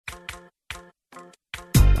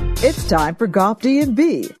It's time for Golf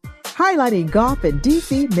DMV, highlighting golf in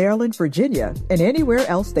DC, Maryland, Virginia, and anywhere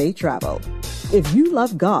else they travel. If you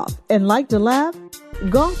love golf and like to laugh,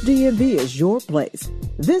 Golf DMV is your place.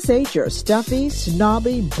 This ain't your stuffy,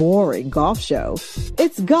 snobby, boring golf show.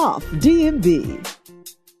 It's Golf DMV.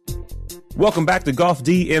 Welcome back to Golf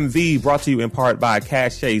DMV, brought to you in part by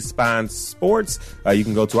Cache Spine Sports. You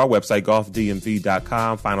can go to our website,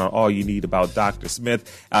 golfdmv.com, find out all you need about Dr.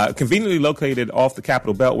 Smith. Conveniently located off the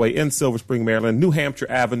Capitol Beltway in Silver Spring, Maryland, New Hampshire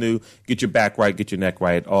Avenue. Get your back right, get your neck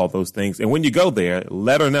right, all those things. And when you go there,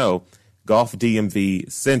 let her know Golf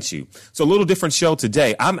DMV sent you. So a little different show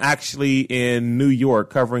today. I'm actually in New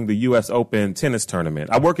York covering the U.S. Open tennis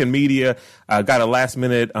tournament. I work in media. I got a last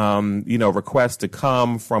minute, request to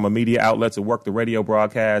come from a media outlet to work the radio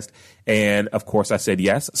broadcast. And of course I said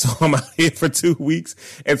yes. So I'm out here for 2 weeks.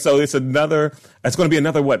 And so it's going to be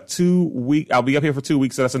another, 2 weeks. I'll be up here for 2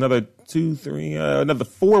 weeks. So that's another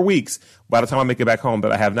 4 weeks by the time I make it back home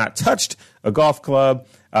that I have not touched a golf club.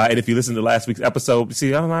 And if you listen to last week's episode,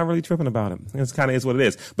 see, I'm not really tripping about it. It's kind of is what it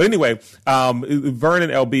is. But anyway, Vern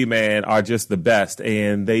and LB, man, are just the best.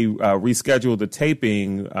 And they rescheduled the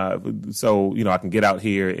taping so, I can get out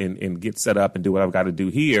here and get set up and do what I've got to do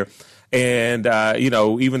here. And,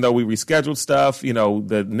 even though we rescheduled stuff,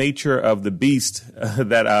 the nature of the beast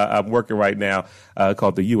that I'm working right now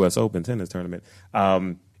called the U.S. Open tennis tournament,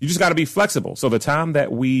 you just got to be flexible. So the time that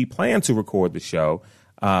we plan to record the show,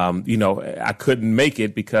 I couldn't make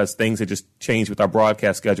it because things had just changed with our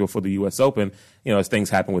broadcast schedule for the U.S. Open, as things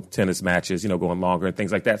happen with tennis matches, going longer and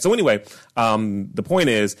things like that. So anyway, the point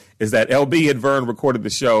is that LB and Vern recorded the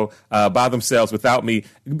show by themselves without me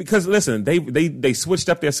because, listen, they switched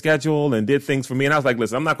up their schedule and did things for me. And I was like,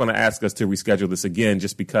 listen, I'm not going to ask us to reschedule this again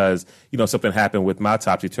just because, something happened with my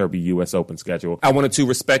topsy-turvy U.S. Open schedule. I wanted to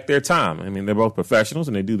respect their time. I mean, they're both professionals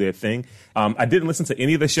and they do their thing. I didn't listen to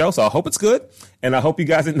any of the show, so I hope it's good. And I hope you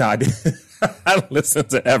guys I didn't. I listened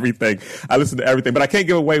to everything. But I can't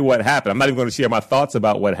give away what happened. I'm not even going to share my thoughts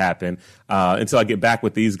about what happened until I get back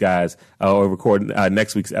with these guys or record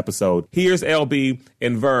next week's episode. Here's LB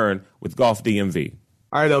and Vern with Golf DMV.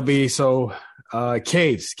 All right, LB. So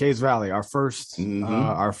Caves Valley, our first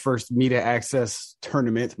media access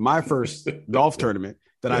tournament, my first golf tournament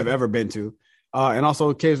that I've ever been to. And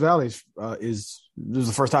also Caves Valley this is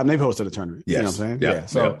the first time they've hosted a tournament. Yes. You know what I'm saying?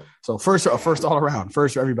 Yeah. So first all around,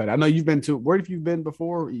 first for everybody. I know you've been to, where have you been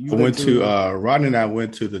before? Rodney and I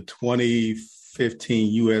went to the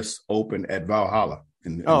 2015 U.S. Open at Valhalla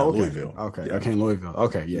in Louisville. Okay. Yeah. Okay. In Louisville.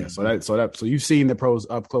 Okay. Yeah. So you've seen the pros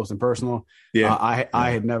up close and personal. Yeah.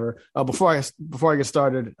 I had never, before I get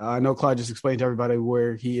started, I know Claude just explained to everybody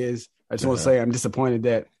where he is. I just want to say I'm disappointed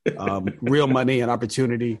that real money and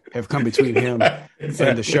opportunity have come between him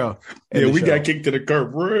and the show. We got kicked to the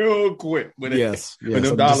curb real quick when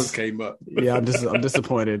the dollars came up. Yeah, I'm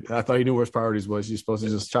disappointed. I thought you knew where his priorities was. You're supposed to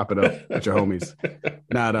just chop it up with your homies,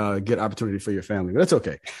 not get opportunity for your family. But that's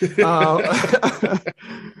okay.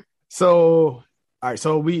 All right,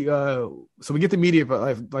 so we get the media,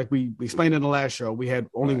 but like we explained in the last show, we had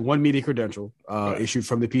only one media credential issued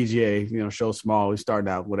from the PGA. Show small, we started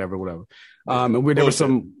out whatever. And there was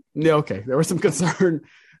some concern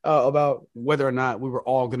about whether or not we were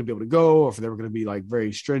all going to be able to go, or if they were going to be like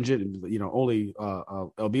very stringent and only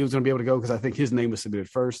LB was going to be able to go because I think his name was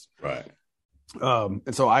submitted first. Right.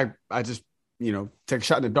 And so I just take a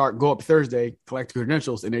shot in the dark, go up Thursday, collect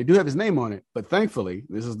credentials, and they do have his name on it. But thankfully,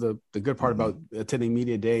 this is the good part about attending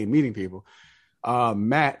media day and meeting people.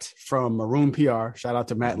 Matt from Maroon PR, shout out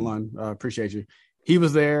to Matt Lund, appreciate you. He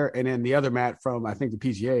was there, and then the other Matt from I think the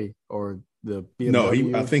PGA or the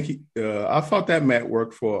BMW. I thought that Matt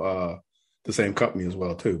worked for the same company as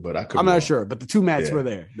well too, but I'm not sure. But the two Matts were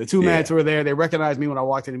there. Matts were there. They recognized me when I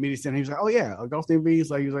walked in the media center. He was like, "Oh yeah, Golf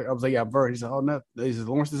DMV." I was like, "Yeah, Vern." He's like, "Oh no," he said,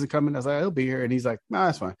 "Lawrence isn't coming." I was like, "He'll be here," and he's like, "No,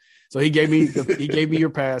 that's fine." So he gave me your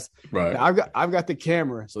pass. Right. Now, I've got the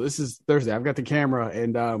camera. So this is Thursday. I've got the camera,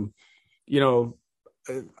 and I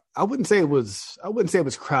wouldn't say it was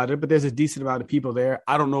crowded, but there's a decent amount of people there.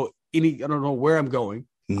 I don't know where I'm going.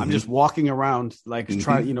 I'm just walking around,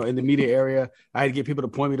 trying, in the media area. I had to get people to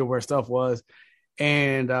point me to where stuff was.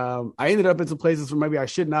 And I ended up in some places where maybe I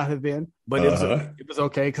should not have been, but it was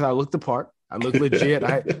okay because I looked the part. I looked legit.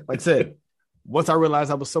 Like I said, once I realized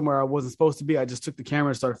I was somewhere I wasn't supposed to be, I just took the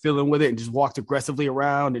camera and started fiddling with it and just walked aggressively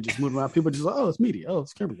around and just moved around. People just like, "Oh, it's media. Oh,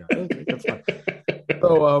 it's camera guy. Okay, that's fine."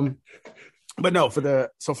 So, but no, for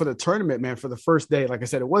the tournament, man, for the first day, like I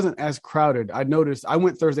said, it wasn't as crowded. I noticed I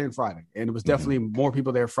went Thursday and Friday, and it was definitely more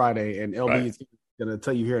people there Friday. And LB is going to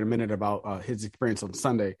tell you here in a minute about his experience on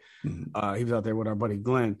Sunday. He was out there with our buddy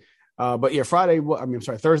Glenn. But yeah, Thursday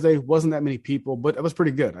wasn't that many people, but it was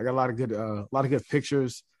pretty good. I got a lot of good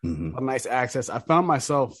pictures, a lot of nice access. I found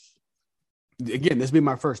myself, again, this being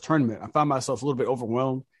my first tournament, I found myself a little bit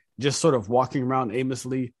overwhelmed, just sort of walking around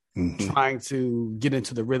aimlessly, trying to get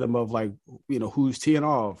into the rhythm of like, who's teeing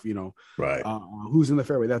off, right, who's in the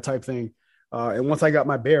fairway, that type thing. And once I got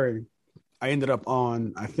my bearing, I ended up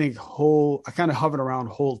on, I kind of hovered around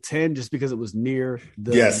hole 10 just because it was near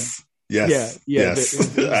the. Yes.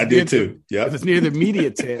 I did too. Yeah. If it's near the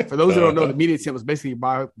media tent, for those who don't know, the media tent was basically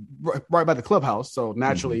right by the clubhouse. So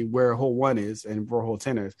naturally where hole 1 is and where hole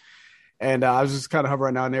 10 is. And I was just kind of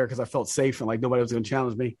hovering down there because I felt safe and like nobody was going to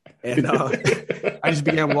challenge me. And I just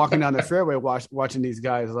began walking down the fairway, watching these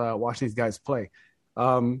guys play.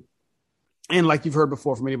 And like you've heard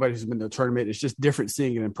before from anybody who's been to a tournament, it's just different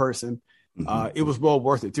seeing it in person. It was well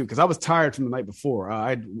worth it too because I was tired from the night before.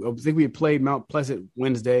 I think we had played Mount Pleasant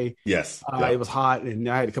Wednesday. Yes, it was hot, and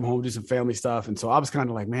I had to come home and do some family stuff. And so I was kind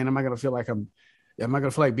of like, man, am I going to feel like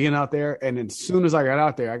being out there? And as soon as I got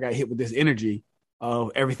out there, I got hit with this energy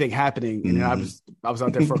of everything happening, and then I was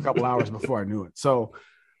out there for a couple hours before I knew it. So,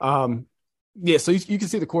 so you can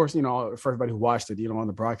see the course, for everybody who watched it, on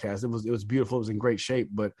the broadcast, it was beautiful. It was in great shape,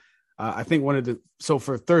 but. I think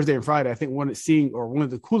for Thursday and Friday, I think one of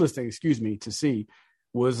the coolest things, to see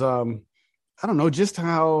was, I don't know, just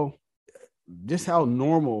how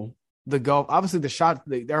normal the golf, obviously the shot,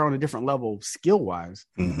 they're on a different level skill wise,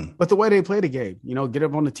 but the way they play the game, get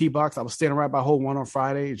up on the tee box. I was standing right by hole 1 on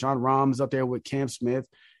Friday. John Rahm's up there with Cam Smith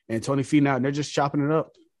and Tony Finau, and they're just chopping it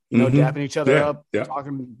up. Dapping each other up,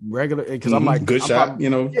 talking regular. Because I'm like, good shot,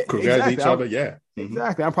 congratulate each other. Yeah,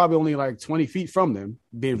 exactly. I'm probably only like 20 feet from them,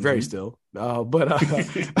 being very still. But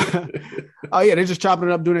they're just chopping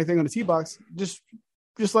it up, doing anything on the tee box, just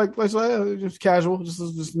casual,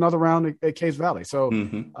 just another round at Case Valley. So,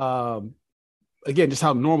 again, just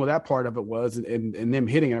how normal that part of it was, and them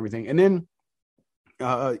hitting and everything, and then.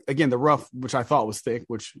 Again, the rough, which I thought was thick,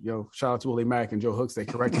 which, shout out to Willie Mack and Joe Hooks. They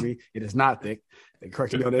corrected me. It is not thick. They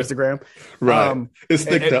corrected me on Instagram. Right. It's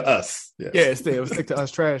thick to us. Yes. Yeah, it's thick. It was thick to us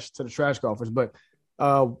to the trash golfers. But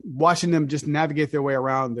watching them just navigate their way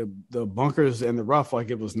around the bunkers and the rough like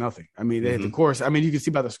it was nothing. I mean, they had the course. I mean, you can see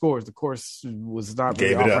by the scores, the course was not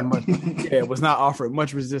really offering much. It was not offering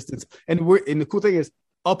much resistance. And the cool thing is,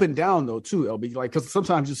 up and down though too, LB. Like, because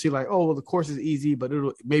sometimes you see like, oh, well, the course is easy, but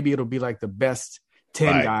it'll be like the best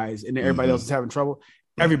 10 guys, and then everybody else is having trouble.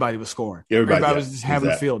 Everybody was scoring. Everybody was just having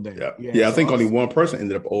a field day. Yeah, I think only one person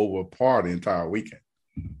ended up over par the entire weekend.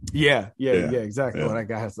 Yeah, exactly. Well, that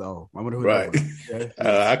guy has I wonder who that was.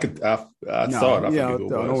 I saw it.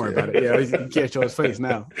 Don't worry about it. Yeah, you can't show his face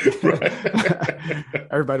now.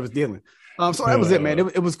 Everybody was dealing. So that was it, man.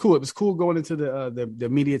 It was cool. It was cool going into the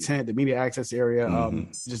media tent, the media access area.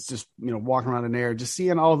 Just walking around in there, just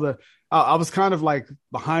seeing all the. I was kind of like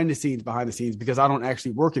behind the scenes because I don't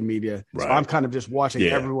actually work in media, so I'm kind of just watching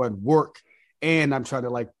everyone work, and I'm trying to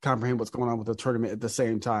like comprehend what's going on with the tournament at the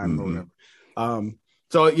same time or whatever.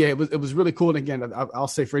 So yeah, it was really cool. And again, I'll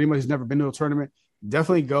say for anybody who's never been to a tournament,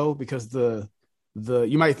 definitely go because the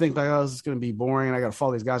you might think like, oh, this is going to be boring and I got to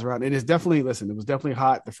follow these guys around. And it was definitely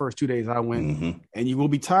hot the first 2 days I went, and you will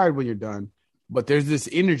be tired when you're done. But there's this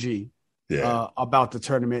energy about the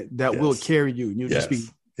tournament that will carry you, and you'll just be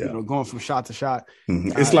going from shot to shot.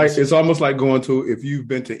 It's almost like going to, if you've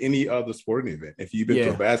been to any other sporting event, if you've been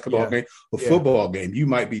to a basketball game or football game, you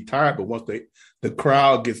might be tired, but once the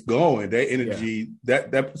crowd gets going, that energy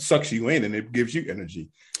that sucks you in and it gives you energy.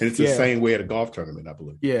 And it's the same way at a golf tournament, I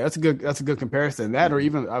believe. Yeah, that's a good comparison. That or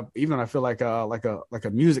even I feel like a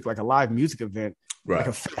live music event. Right. Like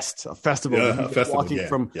a festival. Yeah, walking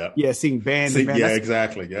from seeing band to band. Yeah,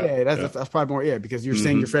 exactly. Yeah. That's probably more because you're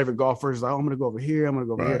seeing your favorite golfers like, oh, I'm gonna go over here, I'm gonna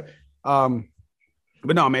go over here.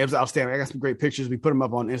 But no, man, it was outstanding. I got some great pictures. We put them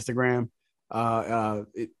up on Instagram. I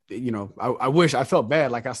wish I felt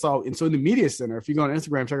bad. Like I saw, and so in the media center, if you go on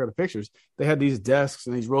Instagram, check out the pictures, they had these desks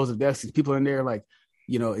and these rows of desks, and people in there like,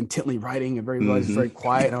 intently writing and very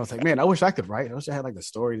quiet. And I was like, man, I wish I could write. I wish I had like a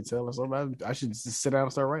story to tell or something. I should just sit down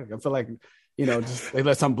and start writing. I feel like, just they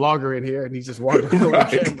let some blogger in here and he's just wandering.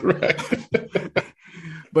 Right.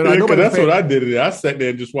 But that's what I did. I sat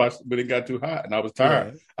there and just watched, but it got too hot and I was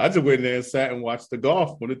tired. I just went in there and sat and watched the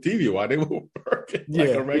golf on the TV while they were working.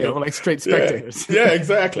 Like straight spectators. Yeah,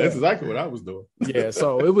 exactly. That's exactly what I was doing.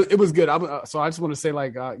 So it was good. So I just want to say,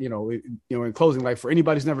 like, in closing, like for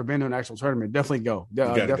anybody who's never been to an actual tournament, definitely go.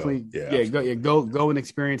 Go and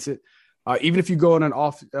experience it. Even if you go on an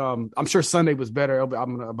off, I'm sure Sunday was better.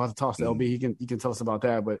 I'm about to toss to LB. He can tell us about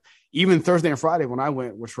that. But even Thursday and Friday when I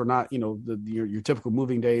went, which were not your typical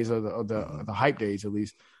moving days or the hype days at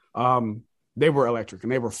least, they were electric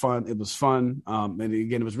and they were fun. It was fun. And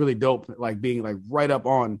again, it was really dope, like being like right up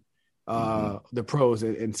on the pros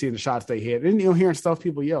and seeing the shots they hit, and hearing stuff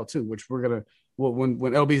people yell too. Which we're gonna when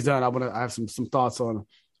LB's done, I have some thoughts on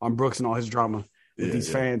Brooks and all his drama with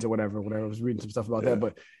these fans or whatever. I was reading some stuff about that,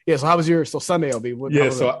 but so how was Sunday,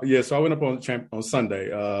 LB? So I went up on Sunday.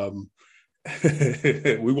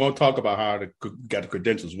 We won't talk about how I got the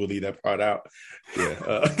credentials. We'll leave that part out.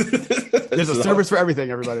 Yeah, there's a service for everything,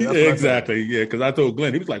 everybody. That's exactly. Yeah, because I told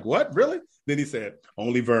Glenn, he was like, "What, really?" Then he said,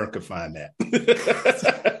 "Only Vern could find that."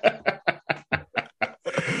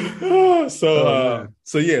 So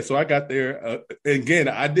I got there. Again,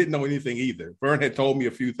 I didn't know anything either. Vern had told me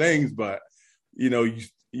a few things, but you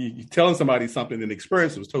telling somebody something and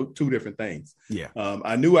experience was two different things. Yeah.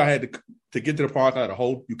 I knew I had to get to the park. I had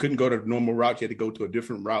you couldn't go to the normal route. You had to go to a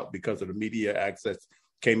different route because of the media access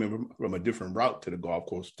came in from a different route to the golf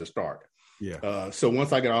course to start. Yeah. So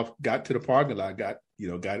once I got to the parking lot, got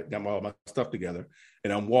all my stuff together,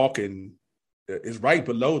 and I'm walking. It's right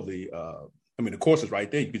below the course is right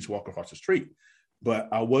there. You can just walk across the street. But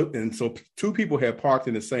so two people had parked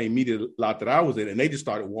in the same media lot that I was in, and they just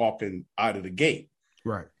started walking out of the gate.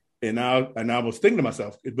 Right. And I was thinking to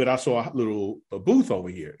myself, but I saw a booth over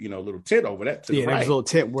here, a little tent over that. To the right. There was a little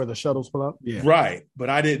tent where the shuttles pull up. Yeah. Right.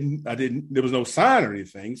 But I didn't, there was no sign or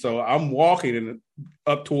anything. So I'm walking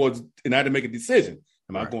up towards, and I had to make a decision.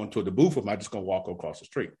 Am I going toward the booth, or am I just going to walk across the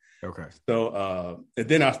street? Okay. So, and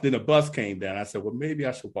then a bus came down. I said, well, maybe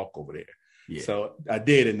I should walk over there. Yeah. So I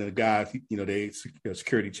did. And the guys, they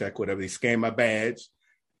security check, whatever, they scanned my badge.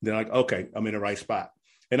 They're like, okay, I'm in the right spot.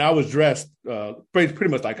 And I was dressed pretty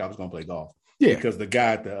much like I was going to play golf. Yeah. Because the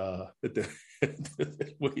guy, the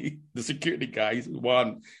security guy, he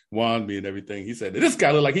won me and everything. He said, this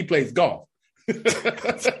guy look like he plays golf.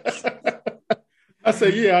 I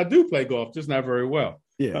said, yeah, I do play golf, just not very well.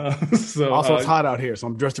 Yeah. Also, it's hot out here, so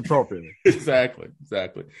I'm dressed appropriately. Exactly.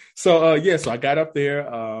 So, so I got up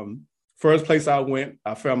there. First place I went,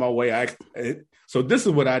 I found my way. So this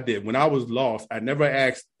is what I did. When I was lost, I never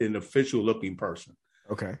asked an official looking person.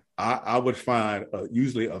 Okay. I would find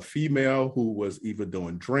usually a female who was either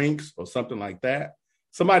doing drinks or something like that.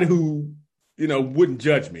 Somebody who, wouldn't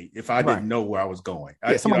judge me if I didn't know where I was going.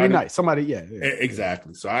 Somebody nice. Somebody, yeah.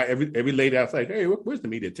 Exactly. So every lady I was like, hey, where's the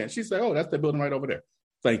media tent? She said, oh, that's the building right over there.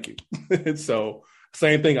 Thank you. And so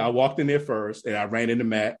same thing. I walked in there first and I ran into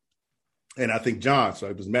Matt. And I think John, so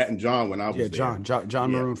it was Matt and John when I was there.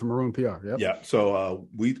 John Maroon from Maroon PR. Yep. Yeah. So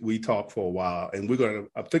we talked for a while, and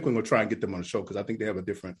I think we're going to try and get them on the show because I think they have a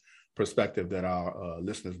different perspective that our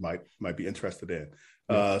listeners might be interested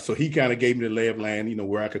in. So he kind of gave me the lay of land,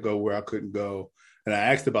 where I could go, where I couldn't go. And I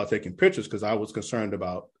asked about taking pictures because I was concerned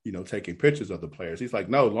about, taking pictures of the players. He's like,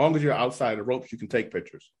 no, as long as you're outside the ropes, you can take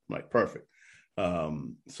pictures. I'm like, perfect.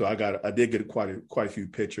 So I did get quite a few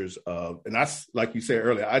pictures of, and that's like you said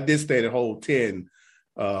earlier, I did stay at hole 10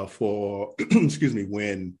 for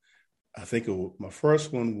when I think my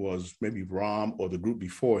first one was maybe Rahm or the group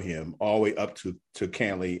before him, all the way up to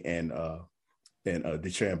Cantley and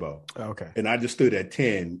DeChambeau. Okay. And I just stood at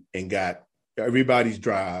 10 and got everybody's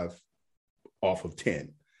drive off of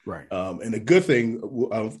 10. Right. And the good thing,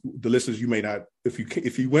 the listeners, you may not,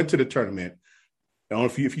 if you went to the tournament,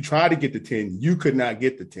 if you tried to get the 10, you could not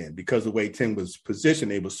get the 10 because the way 10 was positioned,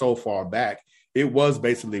 it was so far back. It was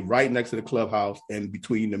basically right next to the clubhouse and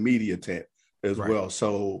between the media tent as well.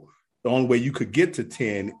 So the only way you could get to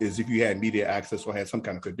 10 is if you had media access or had some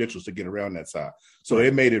kind of credentials to get around that side. So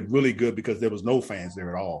it made it really good because there was no fans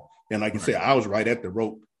there at all. And like I said, I was right at the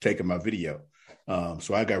rope taking my video.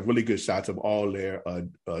 So I got really good shots of all their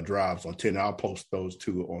drives on 10. I'll post those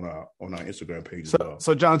too on our Instagram page.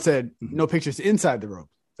 So John said no pictures inside the ropes.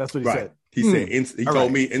 That's what he said. He said he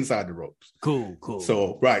told me inside the ropes. Cool.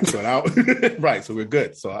 So so we're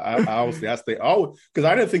good. So I stay always because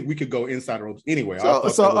I didn't think we could go inside the ropes anyway. So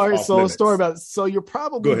a story about you're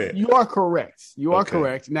probably go ahead. You are correct. You are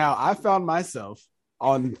correct. Now I found myself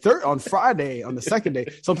on Friday, on the second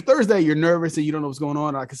day. So Thursday, you're nervous and you don't know what's going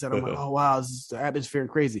on. Like I said, I'm like, oh, wow, this is the atmosphere and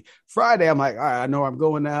crazy. Friday, I'm like, all right, I know where I'm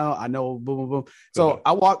going now. I know, boom, boom, boom. So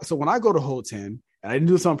I walk. So when I go to hole 10, and I didn't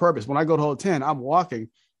do this on purpose, when I go to hole 10, I'm walk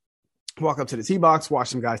up to the tee box, watch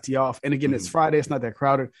some guys tee off. And again, it's Friday. It's not that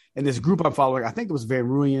crowded. And this group I'm following, I think it was Van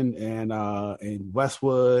Ruyen and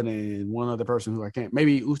Westwood and one other person who I can't,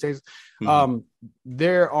 maybe Ustays.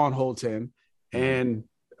 They're on hole 10. And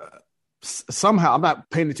somehow I'm not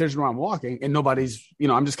paying attention when I'm walking and nobody's,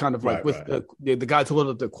 I'm just kind of like the guys who hold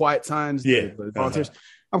up the quiet signs, the volunteers.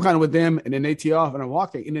 I'm kind of with them and then they tee off and I'm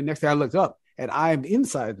walking. And then next day I looked up and I'm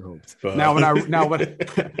inside the ropes. Now when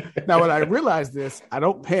I realize this, I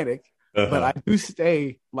don't panic. but I do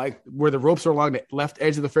stay like where the ropes are along the left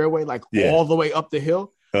edge of the fairway, like all the way up the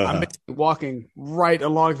hill. I'm walking right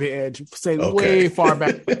along the edge, staying way far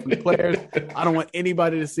back from the players. I don't want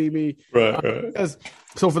anybody to see me. Because,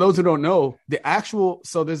 so for those who don't know, the actual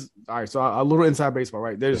so a little inside baseball,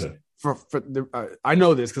 right? There's I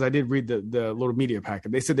know this because I did read the little media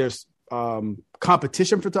packet. They said there's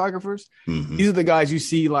competition photographers. These are the guys you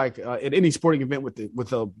see like at any sporting event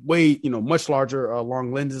with a way much larger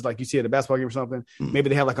long lenses, like you see at a basketball game or something. Maybe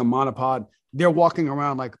they have like a monopod. They're walking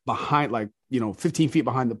around like behind, like 15 feet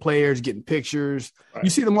behind the players, getting pictures. Right. You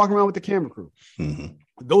see them walking around with the camera crew.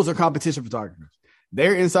 Those are competition photographers.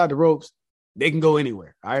 They're inside the ropes. They can go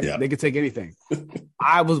anywhere. All right. Yeah. They can take anything.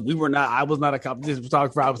 I was not a competition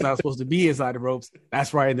photographer. I was not supposed to be inside the ropes.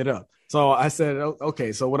 That's where I ended up. So I said,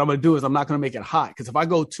 okay, so what I'm going to do is I'm not going to make it hot. Because if I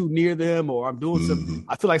go too near them or I'm doing something,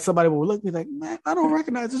 I feel like somebody will look at me like, man, I don't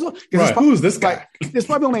recognize this. Right. Who's this guy? There's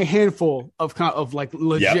probably only a handful of like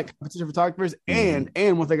legit competition photographers. And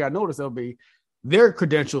one thing I noticed, there'll be their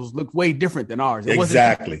credentials look way different than ours. It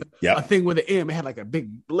wasn't a thing with the M. It had like a big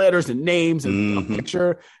letters and names and a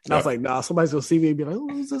picture. And I was like, nah, somebody's going to see me and be like,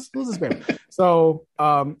 who's this man? So,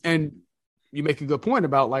 and you make a good point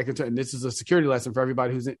about like, and this is a security lesson for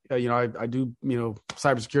everybody who's, I do,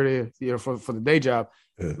 cybersecurity, for the day job.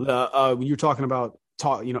 When you're talking about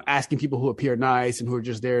asking people who appear nice and who are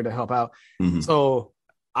just there to help out. So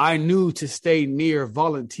I knew to stay near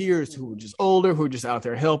volunteers who were just older, who were just out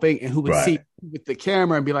there helping and who would see with the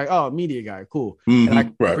camera and be like, oh, media guy, cool.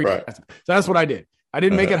 And So that's what I did. I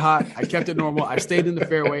didn't make it hot. I kept it normal. I stayed in the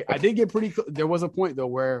fairway. I did get pretty. There was a point though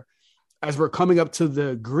where, as we're coming up to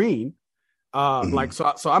the green, so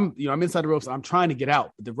I'm I'm inside the ropes. I'm trying to get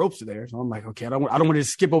out, but the ropes are there. So I'm like, okay, I don't want to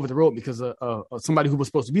skip over the rope because somebody who was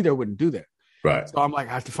supposed to be there wouldn't do that. Right. So I'm like,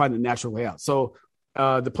 I have to find the natural way out. So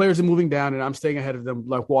the players are moving down, and I'm staying ahead of them,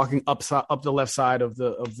 like walking up the left side of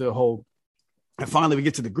the hole. And finally, we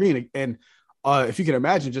get to the green, and if you can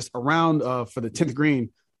imagine, just around for the 10th green,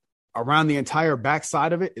 around the entire back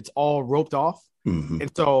side of it, it's all roped off.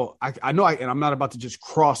 And so I know, and I'm not about to just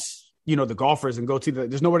cross, the golfers and go to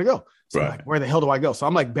there's nowhere to go. So I'm like, where the hell do I go? So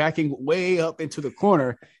I'm like backing way up into the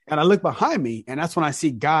corner, and I look behind me, and that's when I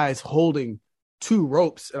see guys holding 2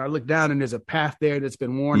 ropes, and I look down, and there's a path there that's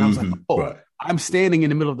been worn. I was like, I'm standing in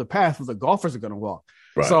the middle of the path where the golfers are going to walk.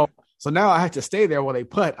 So now I have to stay there while they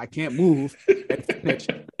putt. I can't move and finish.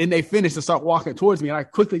 And they finish and start walking towards me, and I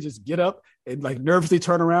quickly just get up and like nervously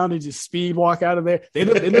turn around and just speed walk out of there. They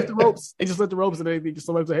lift the ropes. They just lift the ropes, and they just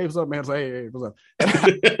somebody say, "Hey, what's up, man?" I was like, "Hey, what's up?"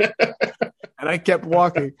 And I kept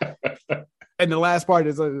walking. And the last part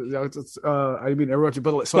is, I didn't interrupt you,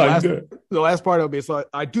 but the last part of it, so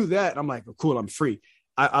I do that, and I'm like, cool, I'm free.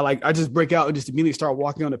 I just break out and just immediately start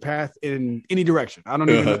walking on the path in any direction. I don't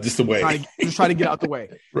even just away. Just try to get out the way.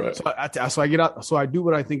 Right. So I get out. So I do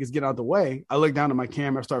what I think is get out the way. I look down at my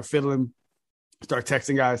camera, start fiddling, start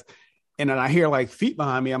texting guys, and then I hear like feet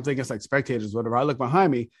behind me. I'm thinking it's like spectators, whatever. I look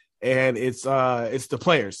behind me, and it's the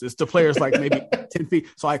players. It's the players like maybe 10 feet.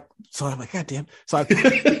 So I'm like, God damn. So I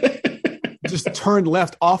just turned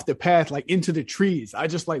left off the path, like into the trees. I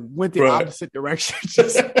just like went the opposite direction.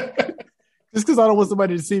 Just because I don't want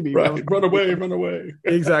somebody to see me. Right. Run away.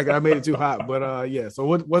 Exactly. I made it too hot. But so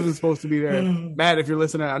what wasn't supposed to be there. Matt, if you're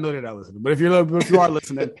listening, I know they're not listening. But if you are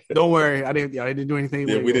listening, don't worry. I didn't do anything.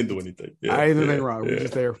 Yeah, we didn't do anything. Yeah, I didn't do anything wrong. We were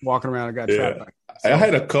just there walking around and got trapped. So. I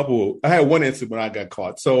had one incident when I got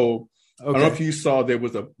caught. So I don't know if you saw there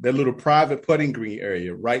was that little private putting green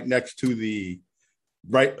area right next to the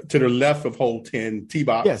left of hole 10 tee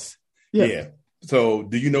box. Yes. Yeah. So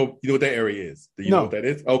do you know what that area is? Do you know what that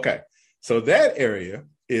is? Okay. So that area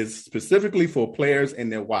is specifically for players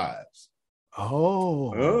and their wives.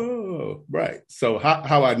 Oh, right. So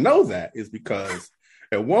how I know that is because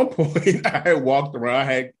at one point I had walked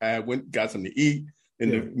around, I went got something to eat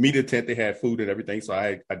in the media tent. They had food and everything. So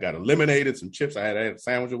I got a lemonade and some chips. I had a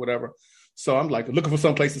sandwich or whatever. So I'm like looking for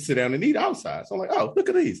some place to sit down and eat outside. So I'm like, oh, look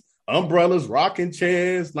at these umbrellas, rocking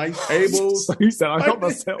chairs, nice tables. So you said, I help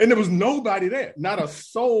myself. And there was nobody there. Not a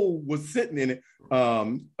soul was sitting in it.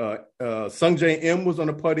 Sungjae M was on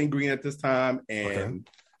the putting green at this time, and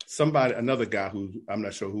another guy who I'm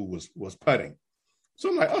not sure who was putting. So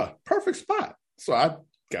I'm like, oh, perfect spot. So I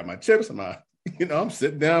got my chips and I'm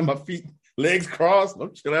sitting down, my feet, legs crossed,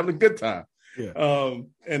 I'm still having a good time. Yeah.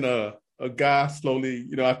 And a guy slowly,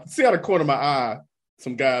 I can see out of the corner of my eye,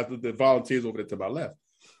 some guys, the volunteers over there to my left.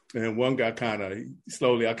 And one guy kind of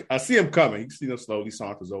slowly, I see him coming. Slowly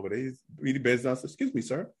saunters over there. He's really busy. I said, "Excuse me,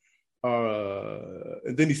 sir."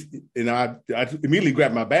 And then I immediately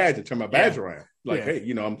grabbed my badge and turned my badge around, like,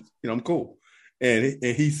 "Hey, I'm cool." And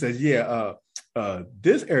he says, "Yeah,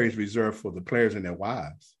 this area is reserved for the players and their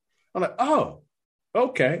wives. I'm like, oh,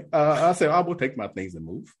 okay. I said, I will take my things and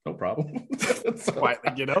move. No problem. So, right,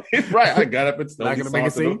 you know? Right. I got up and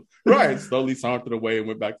slowly sauntered away and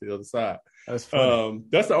went back to the other side. That's funny.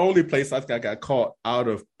 That's the only place I got caught out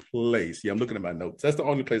of place. Yeah, I'm looking at my notes. That's the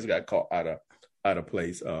only place I got caught out of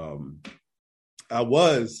place. I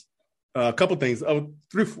was a couple things.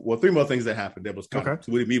 Three more things that happened that was kind of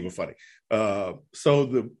to me were funny.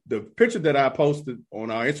 So the picture that I posted on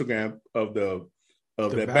our Instagram of the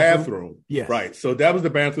bathroom. Yes. Right. So that was the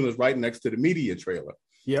bathroom that's right next to the media trailer.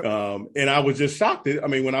 Yep. And I was just shocked.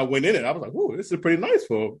 When I went in it, I was like, "Whoa, this is pretty nice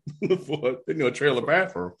for a trailer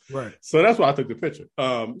bathroom." Right. So that's why I took the picture.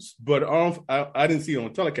 But I didn't see it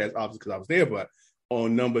on telecast, obviously, because I was there. But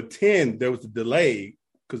on number 10, there was a delay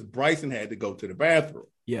because Bryson had to go to the bathroom.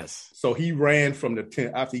 Yes. So he ran from the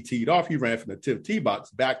 10 after he teed off. He ran from the 10th tee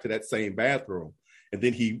box back to that same bathroom, and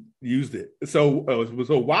then he used it. So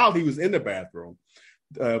while he was in the bathroom,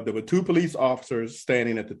 there were two police officers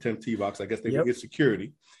standing at the 10th tee box. I guess they were in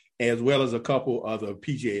security, as well as a couple other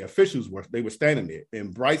PGA officials were standing there.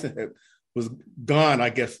 And Bryson was gone, I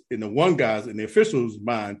guess, in the official's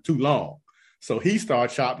mind too long. So he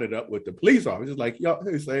started chopping it up with the police officers. Like,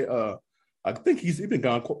 he say, I think he's been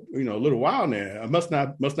gone, a little while now. I must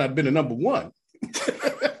not have been the number one.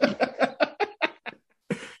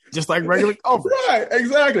 Just like regular over. Right,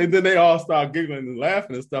 exactly. And then they all start giggling and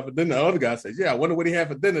laughing and stuff. And then the other guy says, "Yeah, I wonder what he had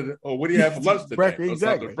for dinner or what he had for lunch today,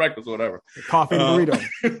 exactly. Breakfast or whatever, coffee and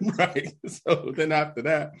burrito." Right. So then after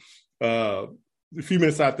that, a few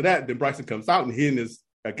minutes after that, then Bryson comes out and he and his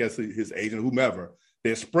agent, whomever,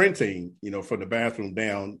 they're sprinting, from the bathroom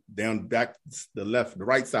down back the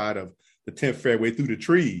right side of the 10th fairway through the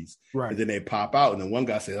trees. Right. And then they pop out. And then one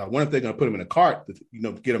guy says, I wonder if they're going to put him in a cart to,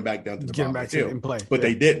 get him back down to the bottom of the hill. In play. But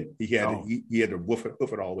they didn't. He had to woof it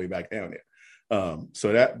all the way back down there.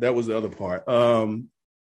 So that was the other part.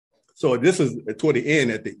 So this is toward the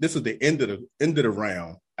end. This is the end of the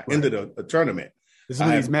round, end of the tournament. This is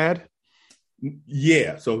when he's mad?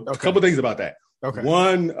 Yeah. So a couple of things about that. Okay.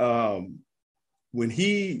 One, when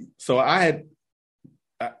the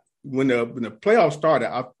playoffs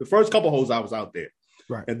started, the first couple holes I was out there.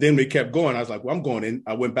 Right. And then we kept going. I was like, well, I'm going in.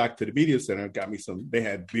 I went back to the media center and got me they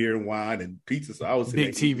had beer and wine and pizza. So I was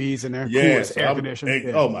big TVs in there. Yeah. Cool, air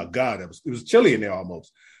conditioning. Oh my God. It was chilly in there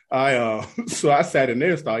almost. So I sat in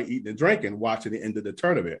there and started eating and drinking, watching the end of the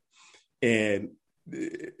tournament. And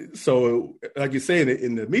so, like you say,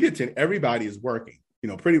 in the media tent, everybody is working,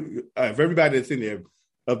 if everybody that's in there,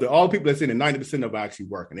 all the people that's in there, 90% of them are actually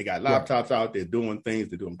working. They got laptops out there doing things,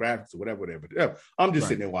 they're doing graphics or whatever. I'm just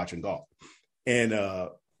sitting there watching golf. And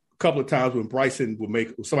a couple of times when Bryson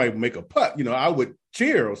somebody would make a putt, I would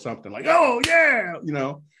cheer or something like, oh yeah,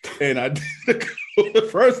 and I did the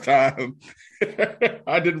first time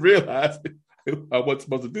I didn't realize I wasn't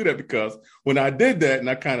supposed to do that, because when I did that and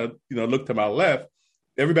I kind of, looked to my left,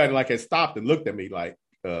 everybody had stopped and looked at me like,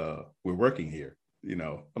 we're working here.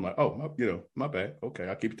 I'm like, oh, my bad. Okay,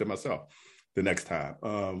 I'll keep it to myself the next time.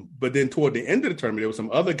 But then toward the end of the tournament, there were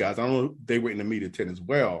some other guys. I don't know if they were in the media tent as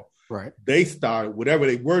well. Right. They started, whatever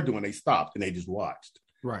they were doing, they stopped and they just watched.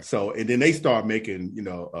 Right. So, and then they started making,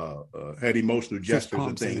 had emotional gestures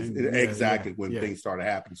and things. When things started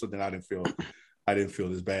happening. So then I didn't feel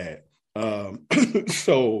as bad.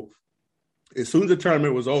 So as soon as the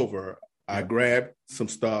tournament was over, I grabbed some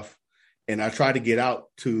stuff and I tried to get out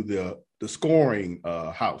to the scoring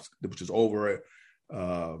house, which is over at,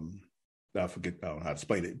 I forget, I don't know how to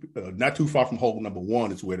explain it. Not too far from hole number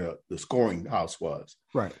 1 is where the scoring house was.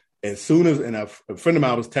 Right. As soon as, and a friend of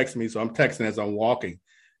mine was texting me, so I'm texting as I'm walking.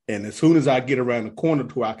 And as soon as I get around the corner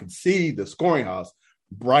to where I can see the scoring house,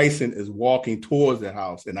 Bryson is walking towards that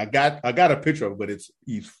house. And I got a picture of it, but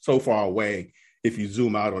he's so far away. If you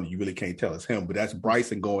zoom out on it, you really can't tell it's him. But that's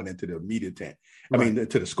Bryson going into the media tent.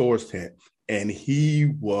 To the scores tent. And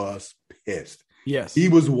he was pissed. Yes. He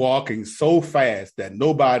was walking so fast that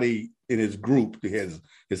nobody in his group, his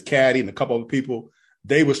caddy and a couple of people,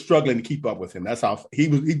 they were struggling to keep up with him. That's how he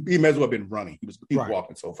may as well have been running. He was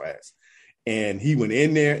walking so fast. And he went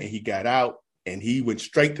in there and he got out and he went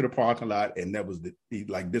straight to the parking lot, and he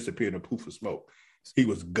disappeared in a poof of smoke. He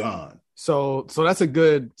was gone. So that's a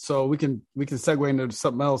good. So we can segue into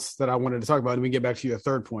something else that I wanted to talk about, and we can get back to your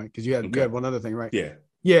third point, because you had one other thing, right? Yeah.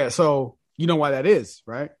 Yeah. So you know why that is,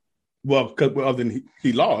 right? Well, because other than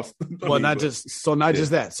he lost. Not just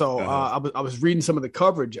that. So I was reading some of the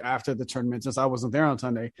coverage after the tournament, since I wasn't there on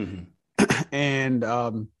Sunday, and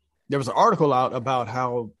there was an article out about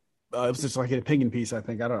how was just like an opinion piece. I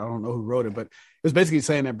think I don't know who wrote it, but it was basically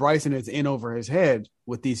saying that Bryson is in over his head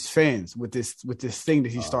with these fans, with this thing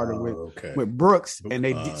that he started with Brooks, and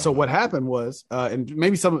they. So what happened was, and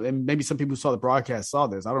maybe some people who saw the broadcast saw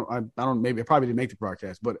this. I don't. Maybe I probably didn't make the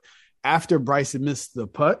broadcast, but after Bryson missed the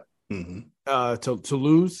putt to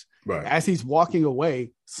lose, right. As he's walking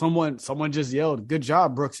away, someone just yelled, "Good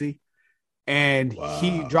job, Brooksy." And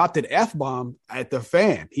he dropped an F-bomb at the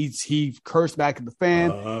fan. He cursed back at the fan,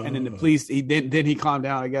 and then the police. Then he calmed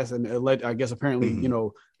down, I guess, and apparently,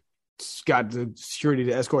 got the security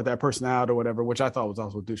to escort that person out or whatever, which I thought was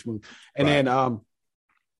also a douche move. And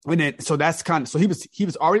then, so that's kind of so he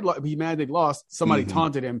was already he mad they lost. Somebody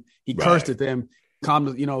taunted him. He cursed at them.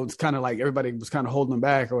 Calmed, it's kind of like everybody was kind of holding him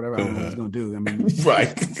back or whatever. I don't know what he's gonna do. I mean,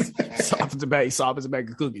 right. He softens a bag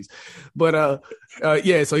of cookies, but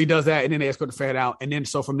so he does that, and then they escort the fan out, and then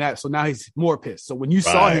so from that, so now he's more pissed. So when you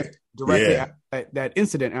saw him directly at that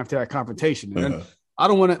incident after that confrontation, and then I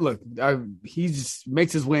don't want to look. He just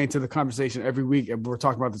makes his way into the conversation every week, and we're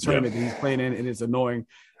talking about the tournament that he's playing in, and it's annoying.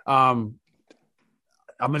 I'm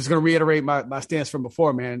just gonna reiterate my stance from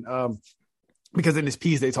before, man, because in this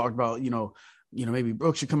piece they talked about maybe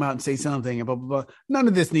Brooks should come out and say something and blah, blah, blah. None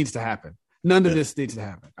of this needs to happen. None of this needs to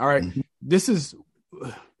happen. All right. Mm-hmm. This is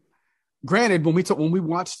granted when we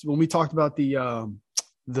talked about the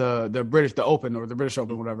British, the Open or the British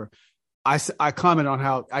Open, whatever, I comment on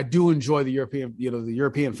how I do enjoy the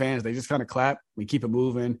European fans. They just kind of clap. We keep it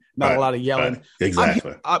moving. Not a lot of yelling. Right.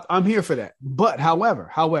 Exactly. I'm here for that. But however,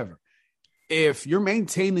 if you're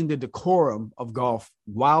maintaining the decorum of golf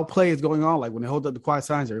while play is going on, like when they hold up the quiet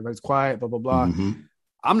signs, everybody's quiet, blah, blah, blah. Mm-hmm.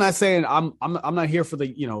 I'm not saying I'm not here for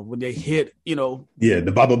the, when they hit,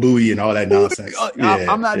 the Baba Booey and all that nonsense.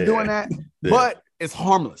 I'm not doing that, but it's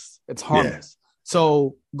harmless. It's harmless. Yeah.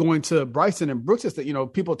 So going to Bryson and Brooks is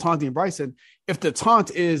that, people taunting Bryson, if the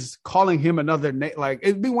taunt is calling him another name, like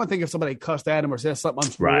it'd be one thing if somebody cussed at him or said something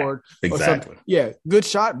untoward. Right. Exactly. Good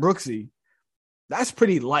shot, Brooksy. That's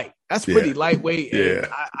pretty light. That's pretty lightweight. Yeah.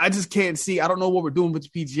 I just can't see. I don't know what we're doing with the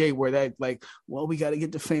PGA where that we got to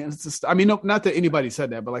get the fans to stop. I mean, no, not that anybody said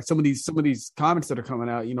that, but like some of these comments that are coming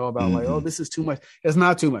out, about this is too much. It's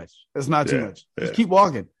not too much. It's not too much. Just keep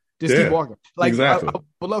walking. Keep walking. Like exactly. I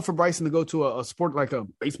would love for Bryson to go to a sport like a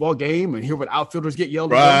baseball game and hear what outfielders get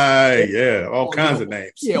yelled at. Right. All kinds of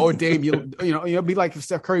names. Yeah. Or Dame, you'll be like if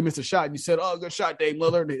Steph Curry missed a shot and you said, "Oh, good shot, Dame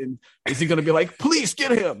Lillard," and is he going to be like, "Please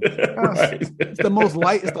get him"? Right. It's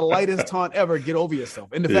the lightest taunt ever. Get over yourself.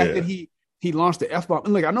 And the fact that he launched the F-bomb.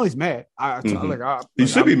 And I know he's mad. He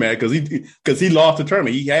should be mad because he lost the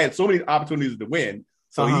tournament. He had so many opportunities to win.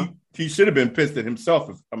 So he should have been pissed at himself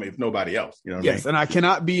if nobody else. Yes, and I can't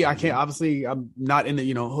obviously I'm not in the,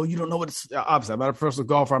 you don't know what it's obviously I'm not a professional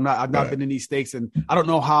golfer. I've not been in these stakes and I don't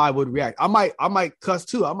know how I would react. I might cuss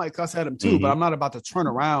too. I might cuss at him too, but I'm not about to turn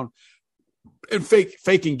around and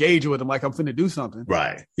fake engage with him like I'm finna do something.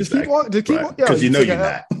 Right. Just keep walking. Because you're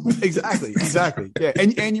not. Exactly. Yeah.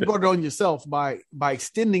 And you brought it on yourself by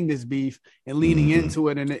extending this beef and leaning into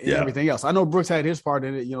it and everything else. I know Brooks had his part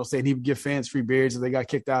in it, saying he would give fans free beers if they got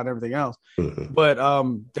kicked out and everything else. But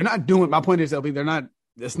they're not doing. My point is, LB, they're not.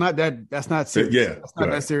 It's not that. That's not serious. Yeah, that's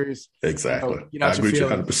not that serious. Exactly. I agree with you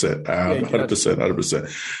 100%. 100%.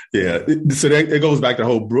 Yeah. So that, it goes back to the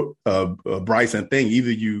whole Bryson thing.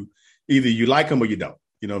 Either you like him or you don't.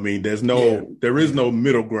 You know what I mean? There is no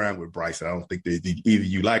middle ground with Bryson. I don't think either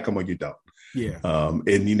you like him or you don't. Yeah. And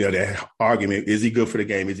that argument, is he good for the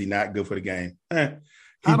game? Is he not good for the game? He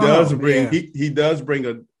does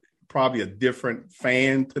bring probably a different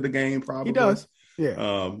fan to the game, probably. He does.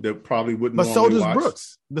 Yeah. That probably wouldn't. But so does watch.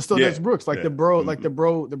 Brooks. But still does Brooks, the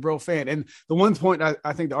bro fan. And the one point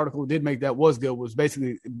I think the article did make that was good was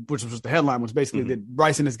basically, which was the headline, was basically that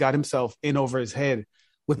Bryson has got himself in over his head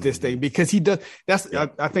with this thing because he does.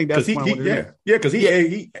 I think that's because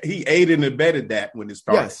he aided and abetted that when it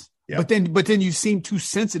started. Yes. Yeah. But then you seem too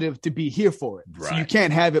sensitive to be here for it. Right. So you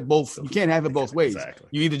can't have it both. You can't have it both ways. Exactly.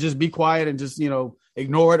 You either just be quiet and just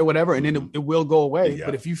ignore it or whatever, and then it will go away. Yeah.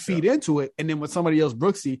 But if you feed into it, and then when somebody else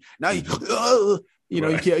Brooksy, now you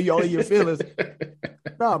you all in your feelings.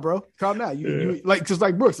 Nah, bro, calm down. You just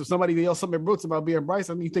like Brooks. If somebody yells something at Brooks about being Bryce,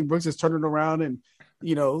 you think Brooks is turning around and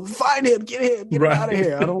find him, get him out of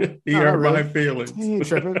here. I don't. He hurt my feelings. He ain't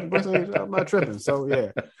tripping. I'm not tripping. So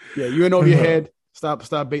yeah, you in over your head.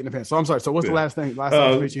 Stop baiting the pants. So I'm sorry. So what's the last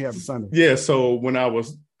information you have for Sunday? Yeah. So when I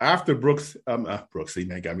was after Brooks, see,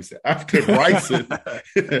 man, got me set. After Bryson,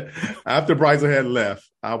 after Bryson had left,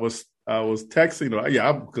 I was texting.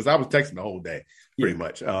 Because I was texting the whole day, pretty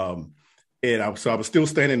much. And I was still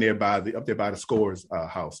standing there up there by the Scores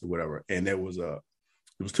house or whatever. And there was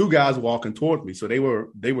was two guys walking toward me. So they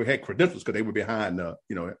had credentials because they were behind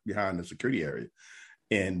the security area.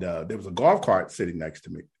 And there was a golf cart sitting next to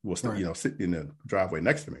me, sitting in the driveway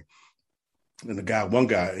next to me. And one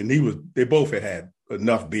guy, and they both had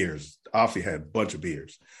enough beers, obviously had a bunch of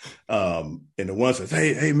beers. And the one says,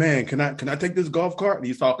 hey man, can I take this golf cart? And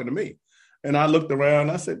he's talking to me. And I looked around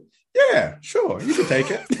and I said, yeah, sure, you can take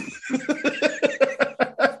it.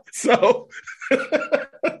 So,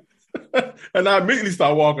 and I immediately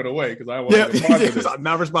started walking away because I wanted to park it. I'm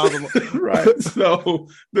not responsible. Right. So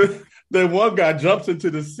then one guy jumps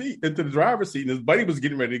into the driver's seat, and his buddy was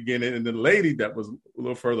getting ready to get in, and the lady that was a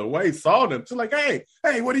little further away saw them. She's like, hey,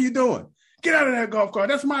 what are you doing? Get out of that golf cart.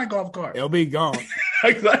 That's my golf cart. It'll be gone.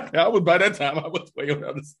 Exactly. By that time, I was way on the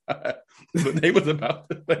other side. But they was about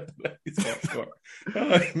to let the lady's golf cart.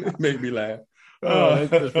 It made me laugh. Oh,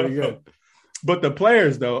 that's pretty good. But the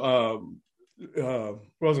players, though, what I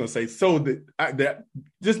was going to say, so that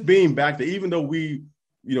just being back there, even though we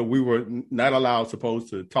were not supposed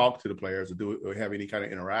to talk to the players or have any kind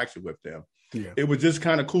of interaction with them, it was just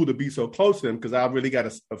kind of cool to be so close to them because I really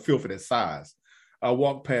got a feel for their size. I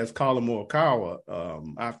walked past Colin Morikawa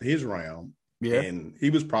after his round, and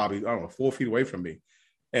he was probably 4 feet away from me,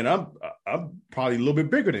 and I'm probably a little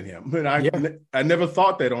bit bigger than him. And I never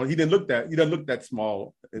thought that he didn't look that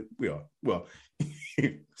small. Well,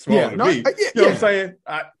 smaller than me. You know what I'm saying?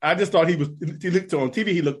 I just thought he looked on TV.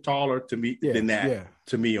 He looked taller to me than that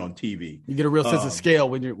to me on TV. You get a real sense of scale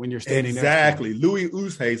when you're standing there. Exactly. Louis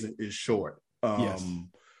Oosthuizen is short.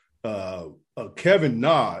 Kevin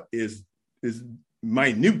Na is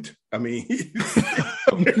minute. I mean, he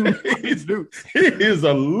is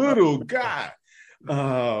a little guy.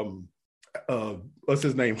 What's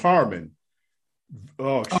his name? Harmon.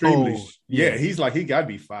 Oh, extremely. He's like, he got to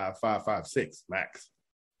be 5'6" max.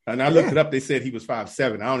 And I looked it up. They said he was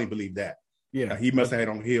 5'7". I don't even believe that. Yeah, he must have had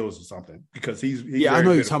on heels or something because he's I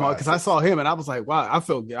know you're talking about because I saw him and I was like, wow, I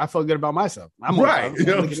felt good about myself. I'm right. You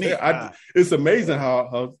know what I'm saying? It's amazing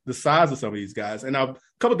how the size of some of these guys. And a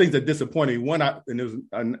couple of things that disappointed me. One,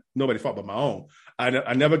 nobody's fault but my own.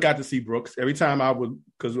 I never got to see Brooks. Every time I would,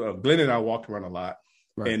 because Glenn and I walked around a lot.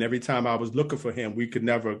 Right. And every time I was looking for him, we could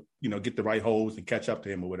never, get the right holes and catch up to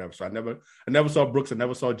him or whatever. So I never saw Brooks. I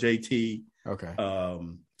never saw JT. Okay. I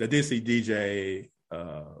did see DJ.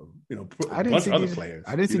 I didn't see other DJ. Players.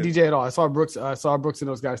 I didn't see DJ at all. I saw Brooks and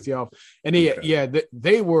those guys tee off, and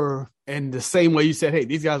they were in the same way you said. Hey,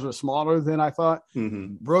 these guys were smaller than I thought.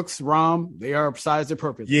 Mm-hmm. Brooks, Rahm, they are sized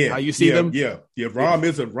appropriately. Yeah, how you see them? Yeah. Rahm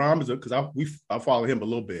is a because I follow him a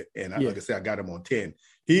little bit, and like I said, I got him on 10.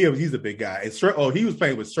 He's a big guy. And he was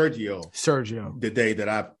playing with Sergio the day that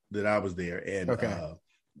I was there, and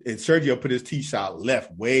and Sergio put his tee shot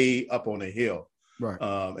left way up on the hill. Right.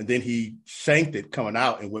 And then he shanked it coming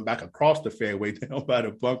out and went back across the fairway down by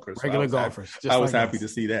the bunker. So regular golfers. I was happy to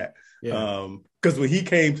see that. Yeah. Because when he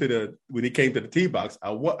came to the tee box,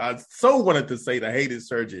 I so wanted to say that I hated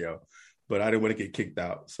Sergio, but I didn't want to get kicked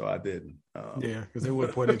out, so I didn't. Because they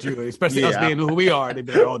would point at you, especially us being who we are. They'd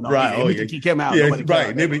be like, "Oh no, right? We can kick him out." Yeah,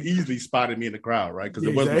 right. And they would easily spotted me in the crowd, right? Because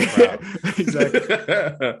there wasn't a crowd.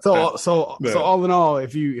 Exactly. So all in all,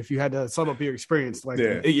 if you had to sum up your experience,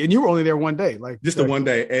 and you were only there one day, just the one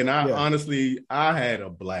day, and I honestly had a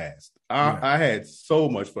blast. I had so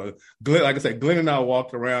much fun. Glenn, like I said, Glenn and I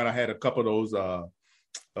walked around. I had a couple of those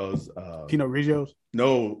Pinot Grigios.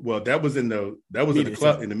 No, well, that was in the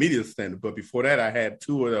club in the media center. But before that, I had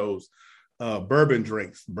two of those bourbon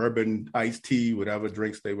drinks, bourbon iced tea, whatever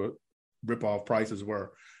drinks they were rip-off prices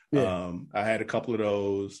were. Yeah. I had a couple of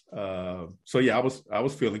those. So yeah, I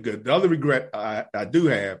was feeling good. The other regret I do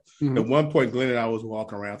have, at one point, Glenn and I was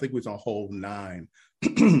walking around. I think it was on hole 9.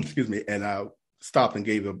 Excuse me, and I stopped and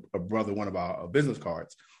gave a brother one of our business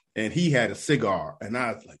cards, and he had a cigar, and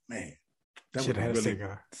I was like, man. That should have had really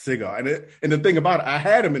a cigar. And the thing about it, I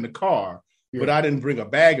had him in the car, but I didn't bring a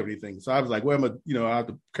bag or anything. So I was like, well, I have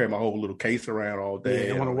to carry my whole little case around all day.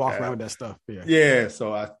 Yeah, I want to walk around with that stuff. Yeah.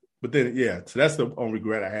 So that's the only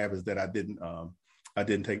regret I have is that I didn't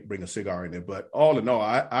bring a cigar in there. But all in all,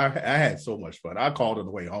 I had so much fun. I called on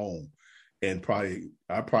the way home, and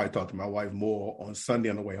I probably talked to my wife more on Sunday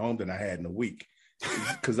on the way home than I had in a week.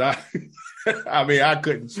 Because I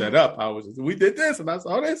couldn't shut up. We did this and I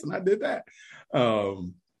saw this and I did that.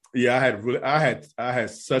 I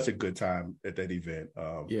had such a good time at that event.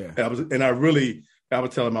 And I was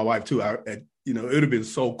telling my wife too. It would have been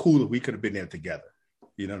so cool if we could have been there together.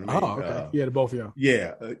 You know what I mean? Oh, okay. The both of y'all.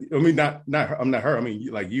 Yeah. I mean, not her. I'm not her. I mean,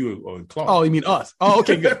 like you or Clark. Oh, you mean us? Oh,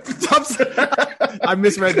 okay, good. I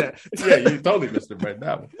misread that. Yeah, you totally misread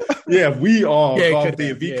that one. Yeah, we all Golf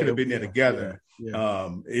DMV could have been there together.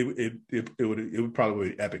 It would probably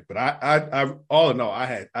be epic. But I all in all,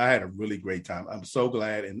 I had a really great time. I'm so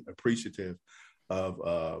glad and appreciative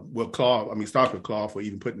of Claude. I mean, start with Claude for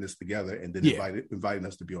even putting this together and then inviting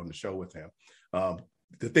us to be on the show with him.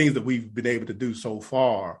 The things that we've been able to do so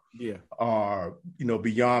far are,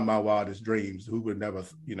 beyond my wildest dreams. Who would never,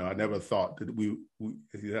 I never thought that we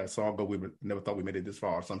that song go, we would never thought we made it this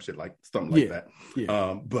far or something like that.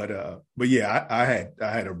 Yeah. But yeah, I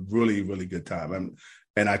had a really, really good time.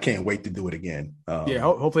 And I can't wait to do it again.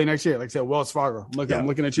 Hopefully next year. Like I said, Wells Fargo. I'm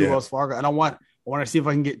looking at you, Wells Fargo, and I want to see if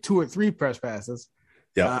I can get 2 or 3 press passes.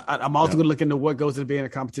 Yeah, I'm also going to look into what goes into being a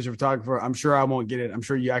competition photographer. I'm sure I won't get it. I'm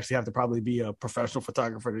sure you actually have to probably be a professional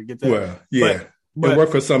photographer to get that. Well, yeah. But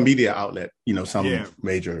work for some media outlet, some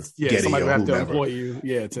major Getty somebody or have whoever. to employ you,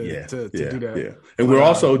 to do that. Yeah. And we're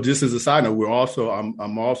also, just as a side note,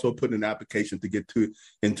 I'm also putting an application to get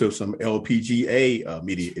into some LPGA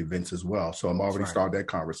media events as well. So I'm already started that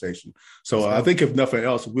conversation. So I think if nothing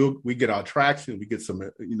else, we get our traction, we get some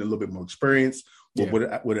a little bit more experience.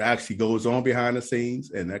 What actually goes on behind the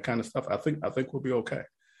scenes and that kind of stuff. I think we'll be okay.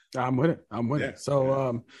 I'm with it.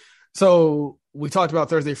 So we talked about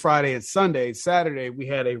Thursday, Friday, and Sunday. Saturday, we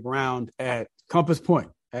had a round at Compass Point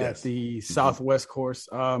at the Southwest course.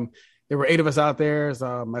 There were 8 of us out there.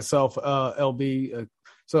 Myself, LB.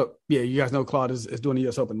 You guys know Claude is doing the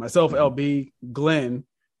U.S. Open. Myself, LB, Glenn,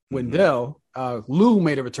 Wendell, Lou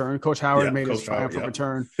made a return. Coach Howard made his triumphant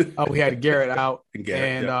return. We had Garrett out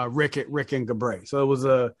and Rick and Gabray. So it was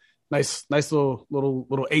a nice little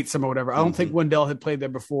 8-some or whatever. I don't think Wendell had played there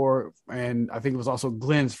before, and I think it was also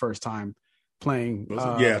Glenn's first time playing.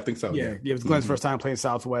 I think so. Yeah, it was Glenn's first time playing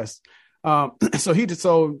Southwest. So he did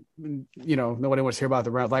nobody wants to hear about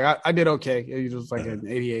the round. Like I did okay. It was like an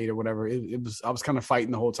 88 or whatever. I was kind of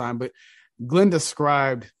fighting the whole time, but Glenn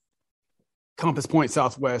described Compass Point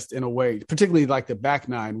Southwest in a way, particularly like the back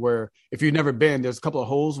 9, where if you've never been, there's a couple of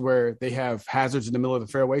holes where they have hazards in the middle of the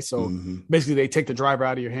fairway. So basically they take the driver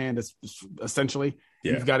out of your hand. It's essentially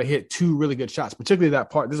you've got to hit 2 really good shots, particularly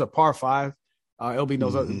that part. There's a par 5. LB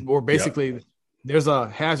knows, or basically there's a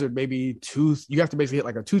hazard, maybe 2. You have to basically hit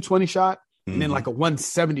like a 220 shot and then like a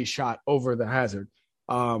 170 shot over the hazard.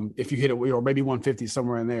 If you hit it, or maybe 150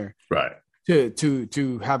 somewhere in there, right?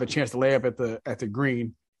 To have a chance to lay up at the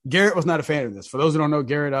green. Garrett was not a fan of this. For those who don't know,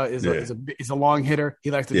 Garrett is a long hitter. He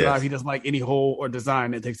likes to drive. He doesn't like any hole or design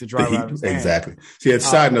that takes the driver out of his hand. Exactly. See, as a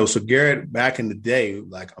side note, so Garrett back in the day,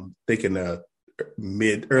 like I'm thinking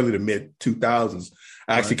early to mid 2000s,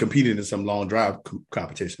 actually competed in some long drive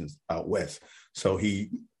competitions out west. So when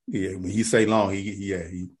he say long,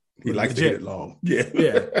 he likes to hit it long.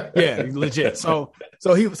 Yeah, legit. So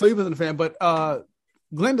he wasn't a fan, but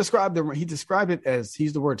Glenn described it as, he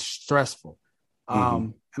used the word stressful.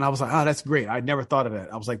 And I was like, that's great. I'd never thought of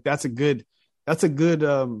that. I was like, that's a good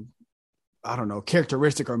I don't know,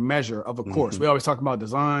 characteristic or measure of a course. We always talk about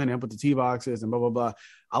design and with the tee boxes and blah, blah, blah.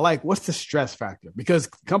 I like, what's the stress factor? Because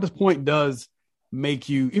Compass Point does make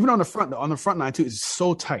you, even on the front 9 too, it's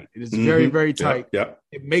so tight. It is very, very tight. Yep.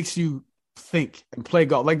 It makes you think and play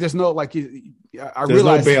golf. Like there's no, like, there's no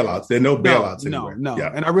bailouts. There's no bailouts anywhere. No.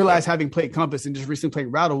 Yeah. And I realized having played Compass and just recently played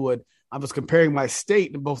Rattlewood, I was comparing my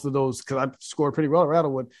state in both of those because I scored pretty well at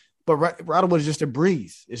Rattlewood. But Rattlewood is just a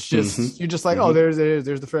breeze. It's just you're just like, there's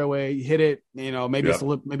the fairway. You hit it. Maybe it's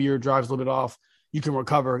maybe your drive's a little bit off. You can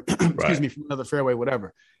recover. Excuse me, from another fairway,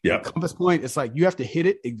 whatever. Yeah. Compass Point, it's like you have to hit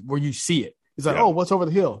it where you see it. It's like, what's over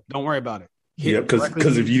the hill? Don't worry about it.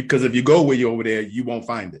 Because if you go where you're over there, you won't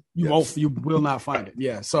find it. You will not find it.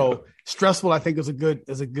 Yeah. So stressful, I think, is a good.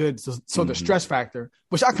 So the stress factor,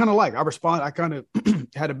 which I kind of like. I kind of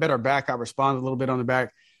had a better back. I responded a little bit on the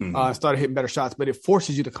back. Started hitting better shots, but it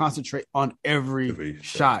forces you to concentrate on every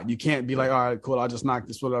shot. You can't be like, all right, cool, I'll just knock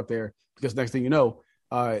this one up there, because next thing you know,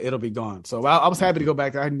 it'll be gone. So I was happy to go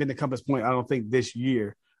back there. I hadn't been to Compass Point, I don't think, this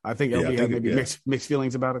year. I think LB had maybe mixed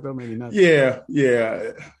feelings about it, though. Maybe not. Yeah.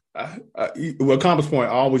 Well, Compass Point,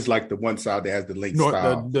 I always like the one side that has the link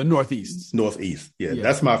style. The northeast. Yeah,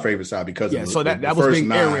 that's my favorite side because so that was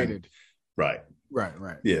being aerated. Right.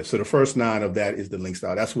 Yeah. So the first 9 of that is the link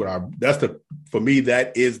style. For me,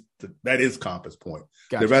 that is Compass Point.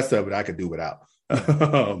 Gotcha. The rest of it I could do without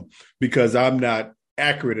because I'm not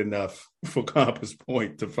accurate enough for Compass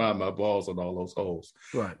Point to find my balls on all those holes.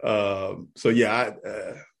 Right. I went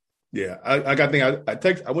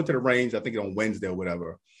to the range, I think on Wednesday or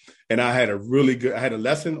whatever. And I had a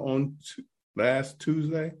lesson on last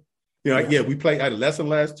Tuesday. I had a lesson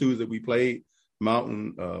last Tuesday. We played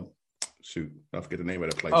Mountain, I forget the name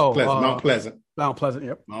of the place. Mount Pleasant. Mount Pleasant,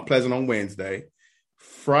 yep. Mount Pleasant on Wednesday.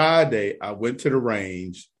 Friday, I went to the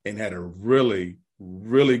range and had a really,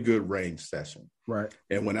 really good range session. Right.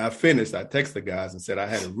 And when I finished, I texted the guys and said, I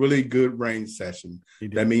had a really good range session.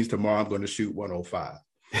 That means tomorrow I'm going to shoot 105.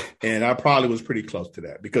 And I probably was pretty close to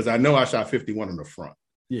that because I know I shot 51 on the front.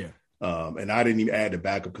 Yeah. And I didn't even add the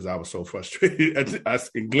backup because I was so frustrated.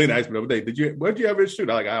 And Glenn asked me the other day, where'd you ever shoot?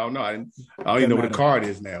 I don't know. I don't even know where the card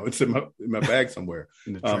is now. It's in my bag somewhere.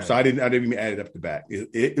 So I didn't even add it up the back.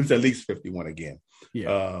 It was at least 51 again.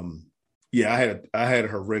 Yeah. I had a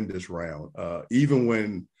horrendous round. Even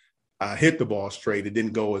when I hit the ball straight, it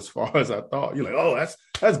didn't go as far as I thought. You're like, oh,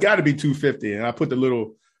 that's got to be 250. And I put the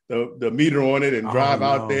meter on it and drive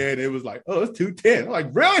out there, and it was like, oh, it's 210. I'm like,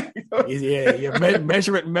 really? yeah.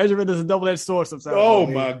 Measurement is a double-edged sword sometimes. Oh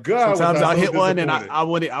my God! Sometimes I'll hit one and I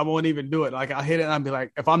won't even do it. Like I'll hit it and I'll be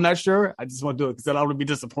like, if I'm not sure, I just won't do it because then I would be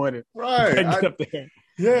disappointed. Right. Get up there.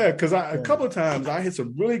 Yeah, because a couple of times I hit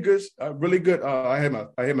some really good. I hit my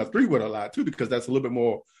 3-wood a lot too because that's a little bit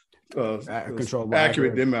more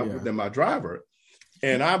accurate than my driver.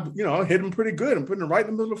 And I hit him pretty good. I'm putting it right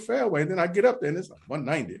in the middle of the fairway. And then I get up there and it's like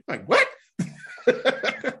 190. I'm like, what?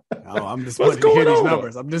 I'm disappointed to hear these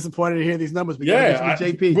numbers. I'm disappointed to hear these numbers.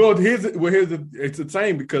 JP. It's the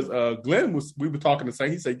same because Glenn we were talking the same.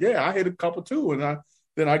 He said, yeah, I hit a couple too. And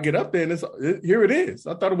then I get up there and here it is.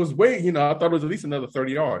 I thought it was I thought it was at least another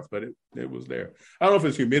 30 yards, but it was there. I don't know if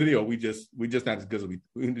it's humidity or we just not as good as we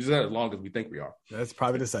just not as long as we think we are. That's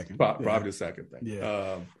probably the second. Probably the second thing.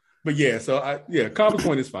 Yeah. But yeah, so Compass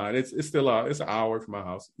Point is fine. It's still it's an hour from my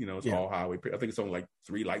house. It's all highway. I think it's only like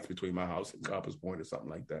 3 lights between my house and Compass Point or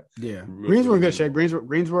something like that. Yeah, really, Greens were in good shape. Greens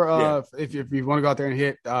were if you want to go out there and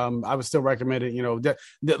hit, I would still recommend it.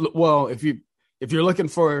 Well, if you're looking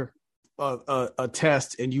for a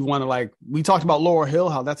test and you want to we talked about Laurel Hill,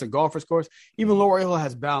 how that's a golfer's course. Even Laurel Hill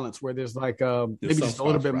has balance where there's maybe just a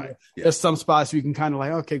little bit more. Yeah. There's some spots you can kind of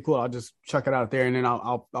okay, cool. I'll just chuck it out there and then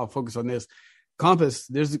I'll focus on this. Compass,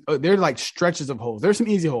 they're like stretches of holes. There's some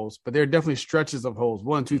easy holes, but there are definitely stretches of holes,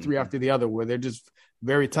 1, 2, 3 after the other, where they're just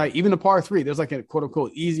very tight. Even the par 3, there's like a quote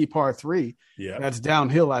unquote easy par 3 that's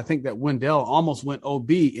downhill. I think that Wendell almost went OB,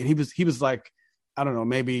 and he was like, I don't know,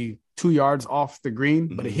 maybe 2 yards off the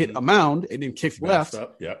green, but it hit a mound and then kicked left, and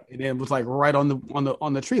then was like right on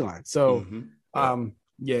the tree line. So,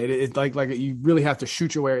 it's like you really have to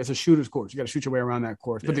shoot your way. It's a shooter's course. You got to shoot your way around that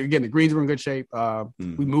course. But again, the greens were in good shape.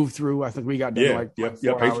 We moved through. I think we got done 4 pace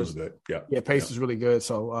hours. Was good. Pace was really good.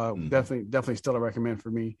 So definitely still a recommend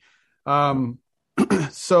for me.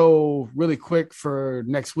 So really quick for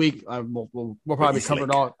next week, we'll probably cover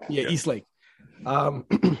it all. East Lake.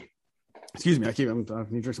 Excuse me. I need to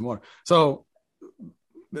drink some water. So.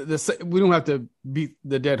 We don't have to beat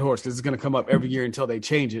the dead horse because it's going to come up every year until they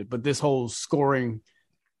change it. But this whole scoring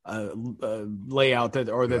layout that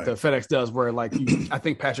the FedEx does, where I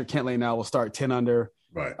think Patrick Kentley now will start 10 under,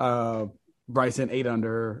 right? Bryson 8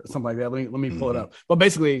 under, something like that. Let me pull it up. But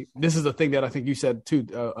basically, this is the thing that I think you said too,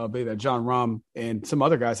 that John Rahm and some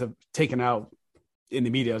other guys have taken out in the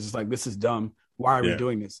media. It's just like, this is dumb. Why are we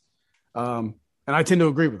doing this? And I tend to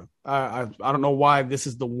agree with them. I don't know why this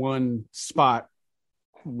is the one spot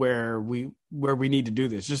where we need to do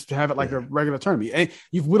this. Just to have it like a regular tournament. And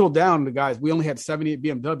you've whittled down the guys. We only had 70 at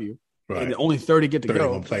BMW, and only 30 get to 30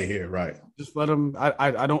 go. Play here, right? Just let them.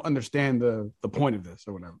 I don't understand the point of this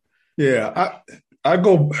or whatever. Yeah, I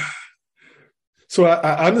go. So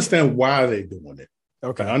I understand why they're doing it.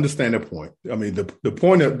 Okay, I understand the point. I mean, the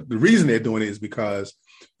point of the reason they're doing it is because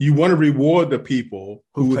you want to reward the people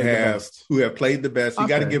who have played the best. You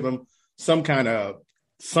got to give them some kind of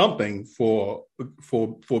something for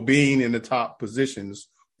being in the top positions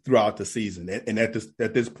throughout the season, and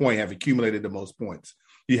at this point have accumulated the most points.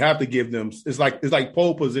 You have to give them. It's like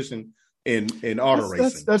pole position in auto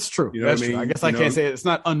racing. That's true. You know that's what I mean? True. I guess I can't say it's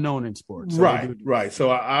not unknown in sports. So right.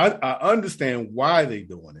 So I understand why they're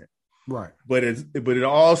doing it. Right. But it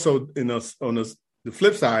also on the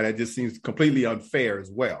flip side, it just seems completely unfair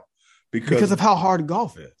as well. Because of how hard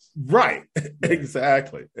golf is. Right.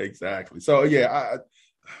 Exactly. So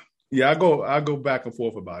I go back and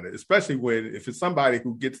forth about it, especially if it's somebody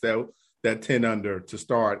who gets that 10 under to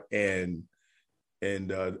start and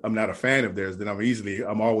I'm not a fan of theirs, then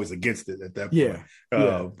I'm always against it at that point.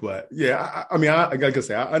 But I mean, like I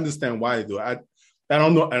say, I understand why they do it. I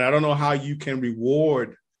don't know, and I don't know how you can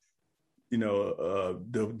reward,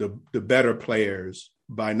 the better players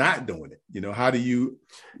by not doing it. How do you?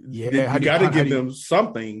 You got to give them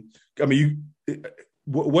something. I mean,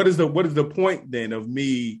 what is the point then of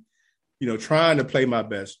me? Trying to play my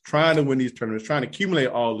best, trying to win these tournaments, trying to accumulate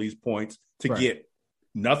all these points to get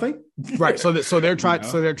nothing. Right. So they're trying.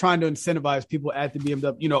 So they're trying to incentivize people at the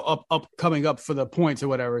BMW, coming up for the points or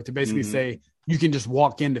whatever, to basically say you can just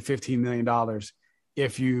walk into $15 million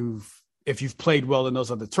if you've played well in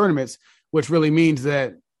those other tournaments, which really means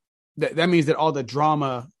that means that all the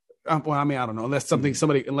drama. Well, I mean, I don't know, unless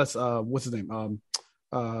what's his name?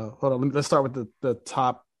 Hold on. Let's start with the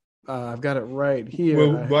top. I've got it right here.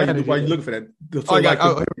 Well, why are you looking for that?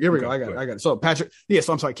 So here we go. I got it. So Patrick. Yeah.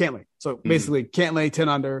 So I'm sorry, Cantlay. So basically, Cantlay 10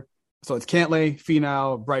 under. So it's Cantlay,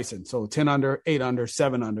 Finau, Bryson. So 10 under, 8 under,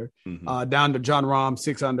 7 under. Down to Jon Rahm,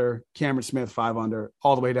 6 under, Cameron Smith, 5 under,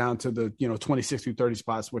 all the way down to the 26 through 30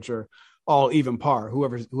 spots, which are all even par.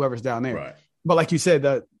 Whoever's down there. Right. But like you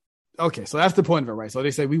said, okay, so that's the point of it, right? So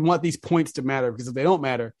they say we want these points to matter, because if they don't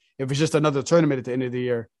matter, if it's just another tournament at the end of the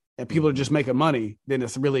year and people are just making money, then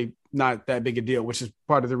it's really not that big a deal, which is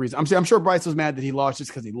part of the reason. I'm sure Bryce was mad that he lost just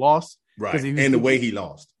because he lost. Right. And the way he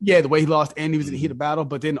lost. Yeah, the way he lost, and he was in the heat of battle.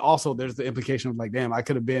 But then also there's the implication of like, damn,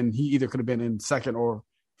 he either could have been in second or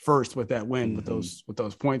first with that win with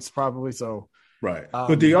those points probably. So right.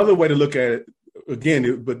 But the other way to look at it,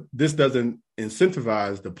 again, but this doesn't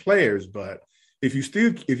incentivize the players, but if you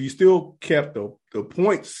still kept the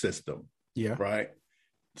point system, right.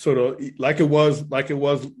 So like it was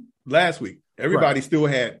last week, everybody still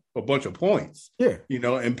had a bunch of points,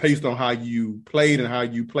 and based on how you played and how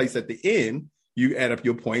you placed at the end, you add up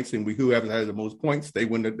your points, and whoever has the most points, they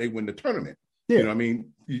win the tournament. Yeah. You know what I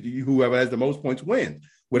mean? Whoever has the most points wins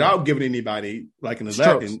without giving anybody like an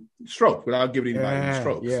stroke, without giving anybody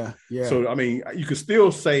strokes. Yeah. So I mean, you could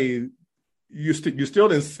still say you're still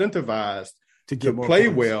incentivized to play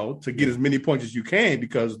points. Well, to get as many points as you can,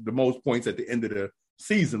 because the most points at the end of the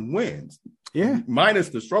season wins. Yeah. Minus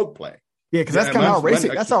the stroke play. Yeah, because that's kind of how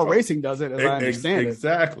racing. That's how racing does it, as I understand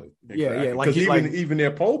exactly. it. Yeah. Because even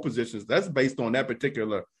their pole positions, that's based on that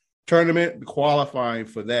particular tournament, qualifying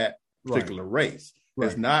for that particular race.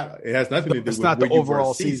 Right. It has nothing to do with not the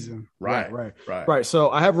overall season. Right. So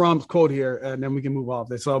I have Rahm's quote here, and then we can move off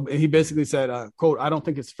this. So he basically said, quote, "I don't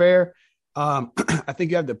think it's fair. I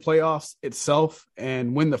think you have the playoffs itself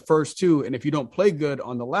and win the first two. And if you don't play good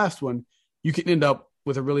on the last one, you can end up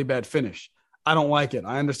with a really bad finish. I don't like it.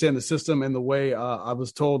 I understand the system and the way I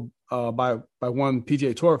was told by one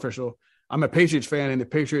PGA Tour official. I'm a Patriots fan, and the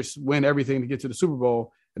Patriots win everything to get to the Super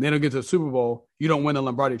Bowl, and they don't get to the Super Bowl. You don't win the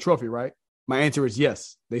Lombardi Trophy, right?" My answer is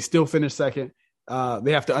yes. They still finish second.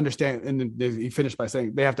 They have to understand, and he finished by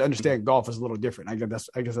saying they have to understand golf is a little different. I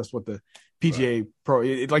guess that's what the PGA Pro,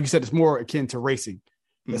 like you said, it's more akin to racing.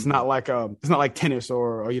 It's not like tennis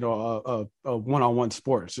or a one-on-one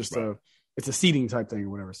sport. It's just it's a seeding type thing or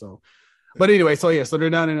whatever. So, but anyway, so they're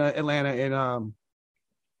down in Atlanta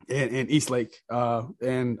and Eastlake,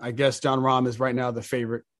 and I guess Jon Rahm is right now the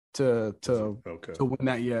favorite to win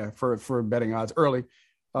that. Yeah, for betting odds early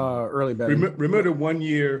betting. Remember one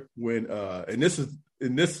year when and this is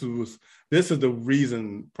the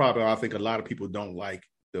reason probably I think a lot of people don't like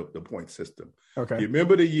the point system. Okay, you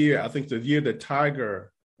remember the year? I think the year that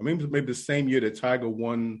Tiger, maybe the same year that Tiger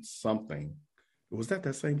won something. Was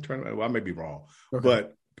that same tournament? Well, I may be wrong,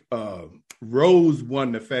 but Rose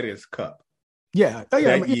won the FedEx Cup. Yeah,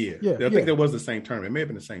 that year. I think that was the same tournament. It may have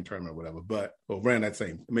been the same tournament or whatever, but ran that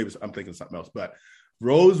same. Maybe I'm thinking something else. But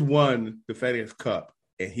Rose won the FedEx Cup,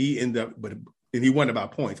 and he ended up, and he won it by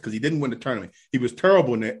points because he didn't win the tournament. He was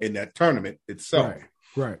terrible in that tournament itself.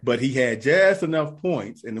 Right. But he had just enough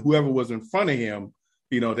points, and whoever was in front of him,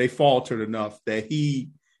 they faltered enough that he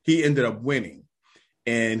ended up winning.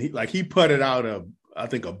 And he putted out I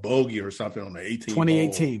think a bogey or something on the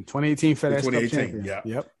 2018 FedEx 2018, Cup champion.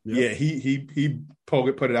 Yep. Yeah, he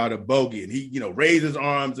put it out a bogey, and he raised his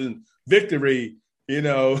arms in victory, And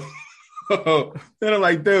I'm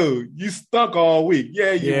like, dude, you stunk all week.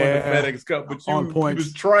 Yeah, you won the FedEx Cup, but you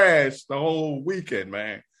was trash the whole weekend,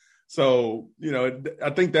 man. So, I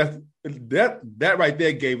think that right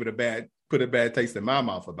there gave it put a bad taste in my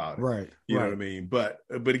mouth about it. Right. You know what I mean? But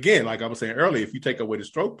again, like I was saying earlier, if you take away the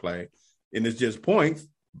stroke play and it's just points,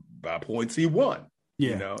 by points he won.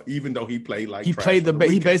 Yeah. Even though he played like he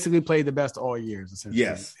basically played the best all years. Essentially.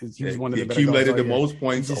 Yes. He was one of the better accumulated the most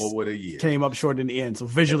points over the year. Came up short in the end. So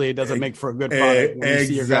visually it doesn't make for a good product when you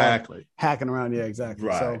see your guy hacking around. Yeah, exactly.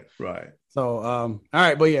 Right. So all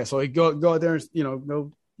right, but yeah, so go out there and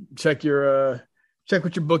go check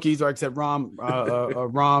with your bookies. Like I said,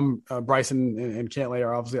 Rahm, Bryson, and Cantlay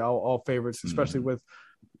are obviously all favorites, especially with.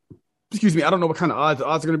 Excuse me, I don't know what kind of odds. The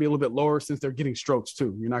odds are going to be a little bit lower since they're getting strokes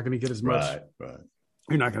too. You're not going to get as much. Right.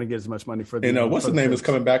 You're not going to get as much money for the. And what's his name is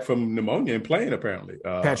coming back from pneumonia and playing apparently.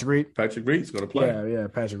 Patrick Reed. Patrick Reed's going to play. Yeah,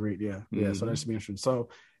 Patrick Reed. Yeah. So that should be interesting. So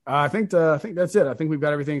I think that's it. I think we've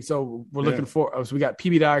got everything. So we're looking for. So we got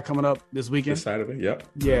PBDI coming up this weekend. This side of it, yep.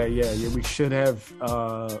 Yeah. We should have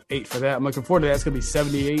 8 for that. I'm looking forward to that. It's gonna be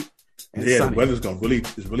 78. And sunny. The weather's gonna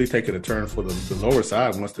really taking a turn for the lower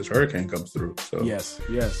side once this hurricane comes through. So yes.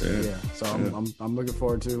 So I'm looking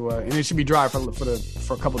forward to, and it should be dry for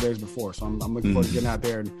a couple of days before. So I'm looking forward to getting out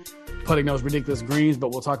there and putting those ridiculous greens. But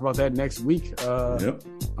we'll talk about that next week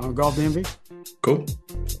on Golf DMV. Cool.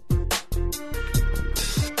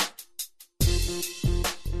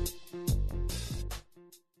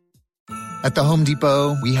 At the Home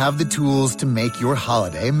Depot, we have the tools to make your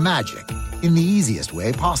holiday magic in the easiest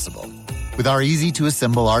way possible. With our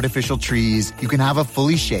easy-to-assemble artificial trees, you can have a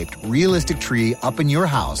fully shaped, realistic tree up in your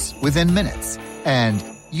house within minutes. And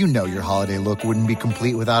you know your holiday look wouldn't be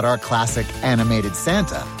complete without our classic animated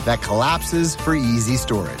Santa that collapses for easy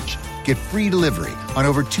storage. Get free delivery on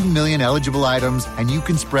over 2 million eligible items, and you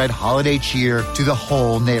can spread holiday cheer to the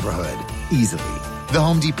whole neighborhood easily. The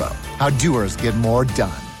Home Depot, how doers get more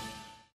done.